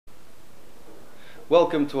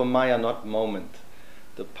Welcome to a Mayanot moment.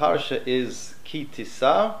 The parsha is Ki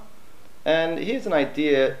Tisa, and here's an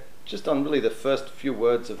idea just on really the first few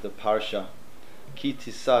words of the parsha. Ki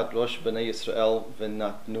Tisa Rosh Bnei Yisrael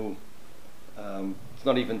V'natnu. It's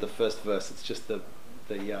not even the first verse; it's just the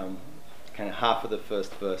kind of half of the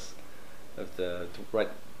first verse of the right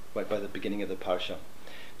by the beginning of the parsha.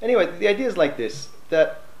 Anyway, the idea is like this: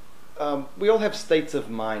 that we all have states of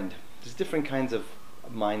mind. There's different kinds of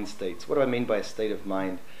mind states. What do I mean by a state of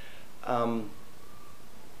mind? You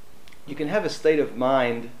can have a state of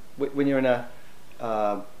mind when you're in a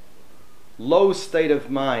low state of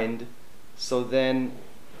mind, so then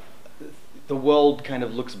the world kind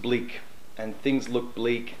of looks bleak, and things look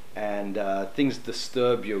bleak, and things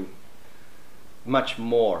disturb you much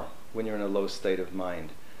more when you're in a low state of mind.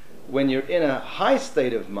 When you're in a high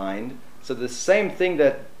state of mind, so the same thing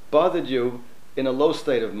that bothered you in a low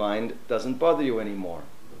state of mind doesn't bother you anymore.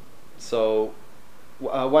 So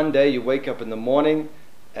one day you wake up in the morning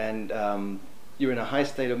and you're in a high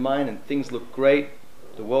state of mind and things look great,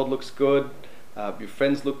 the world looks good, your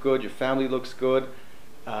friends look good, your family looks good,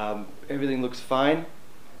 everything looks fine,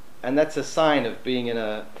 and that's a sign of being in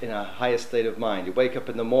a higher state of mind. You wake up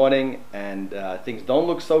in the morning and things don't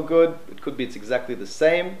look so good. It could be it's exactly the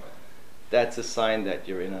same. That's a sign that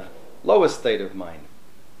you're in a lower state of mind.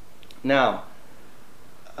 Now,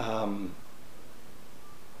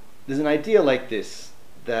 there's an idea like this,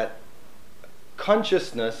 that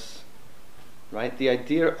consciousness, right, the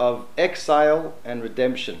idea of exile and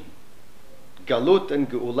redemption, Galut and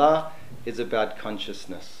Geula, is about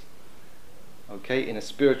consciousness, okay, in a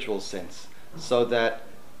spiritual sense. So that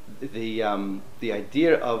the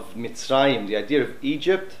idea of Mitzrayim, the idea of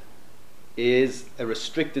Egypt, is a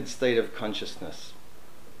restricted state of consciousness.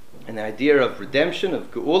 And the idea of redemption,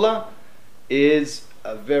 of Geula, is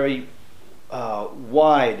a very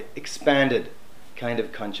wide, expanded kind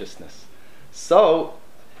of consciousness. So,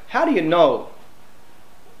 how do you know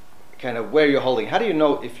kind of where you're holding? How do you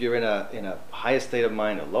know if you're in a higher state of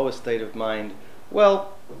mind, a lower state of mind?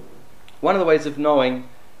 Well, one of the ways of knowing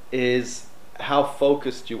is how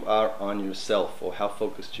focused you are on yourself, or how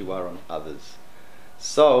focused you are on others.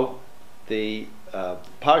 So, the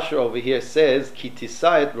parsha over here says, Ki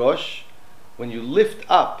tisayet rosh, when you lift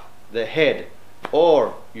up the head,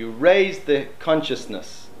 or you raise the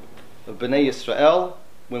consciousness of Bnei Yisrael,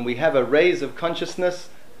 when we have a raise of consciousness,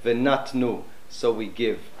 v'natnu, so we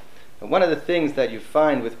give. And one of the things that you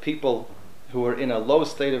find with people who are in a low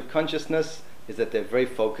state of consciousness is that they're very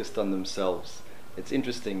focused on themselves. It's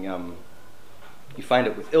interesting. You find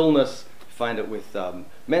it with illness, you find it with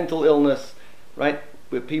mental illness, right?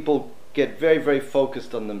 Where people get very, very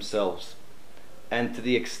focused on themselves. And to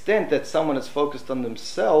the extent that someone is focused on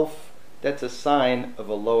themselves, that's a sign of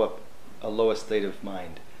a lower state of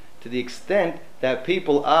mind. To the extent that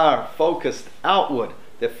people are focused outward,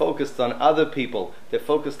 they're focused on other people, they're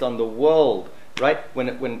focused on the world, right?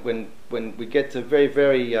 When we get to very,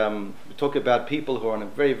 very, we talk about people who are on a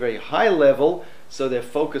very, very high level, so they're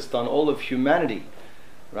focused on all of humanity,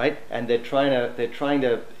 right? And they're trying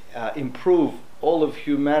to improve all of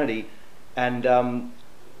humanity, and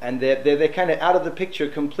they're kind of out of the picture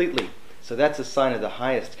completely. So that's a sign of the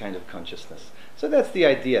highest kind of consciousness. So that's the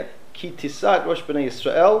idea. Ki tisat Rosh Bnei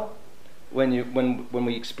Yisrael, when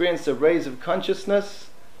we experience a raise of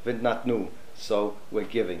consciousness, v'natnu, so we're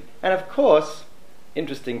giving. And of course,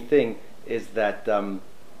 interesting thing is that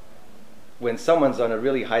when someone's on a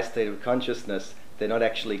really high state of consciousness, they're not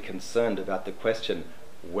actually concerned about the question,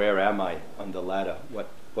 where am I on the ladder?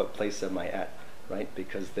 What place am I at? Right?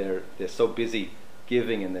 Because they're so busy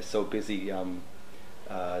giving, and they're so busy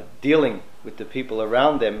dealing with the people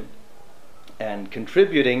around them and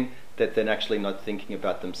contributing, that they're actually not thinking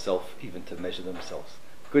about themselves even to measure themselves.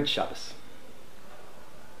 Good Shabbos.